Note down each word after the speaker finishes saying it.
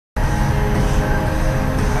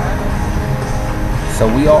So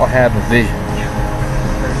we all have a vision,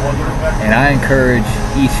 and I encourage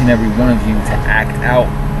each and every one of you to act out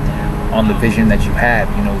on the vision that you have,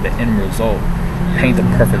 you know, the end result. Paint the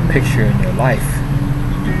perfect picture in your life.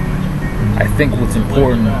 I think what's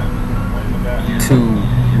important to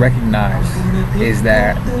recognize is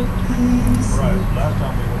that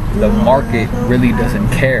the market really doesn't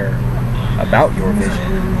care about your vision.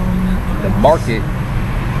 The market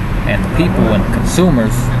and the people and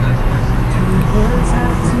consumers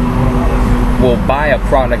will buy a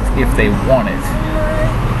product if they want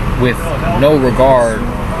it, with no regard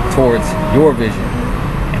towards your vision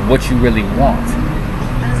and what you really want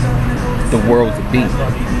the world to be,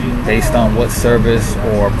 based on what service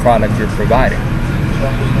or product you're providing.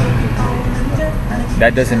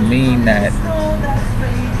 That doesn't mean that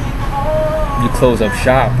you close up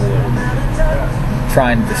shop or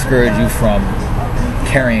try and discourage you from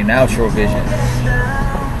carrying out your vision,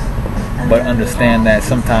 but understand that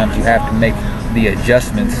sometimes you have to make the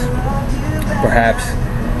adjustments, perhaps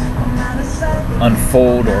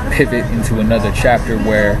unfold or pivot into another chapter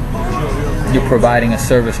where you're providing a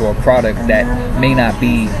service or a product that may not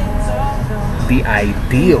be the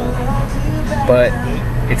ideal, but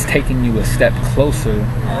it's taking you a step closer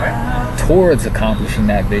towards accomplishing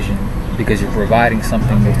that vision, because you're providing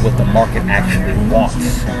something with what the market actually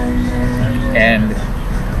wants. And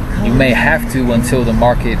you may have to until the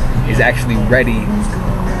market is actually ready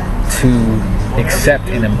to accept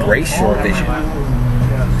and embrace your vision,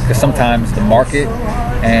 because sometimes the market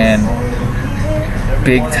and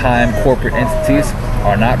big time corporate entities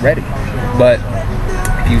are not ready. But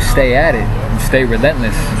if you stay at it, you stay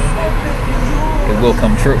relentless, it will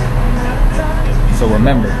come true. So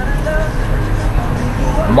remember,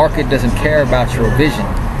 the market doesn't care about your vision.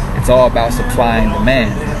 It's all about supply and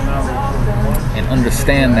demand. And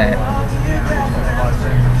understand that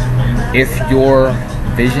if your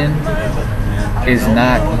vision is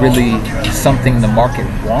not really something the market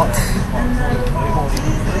wants,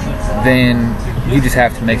 then you just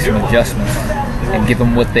have to make some adjustments and give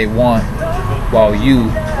them what they want, while you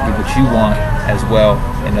get what you want as well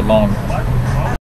in the long run.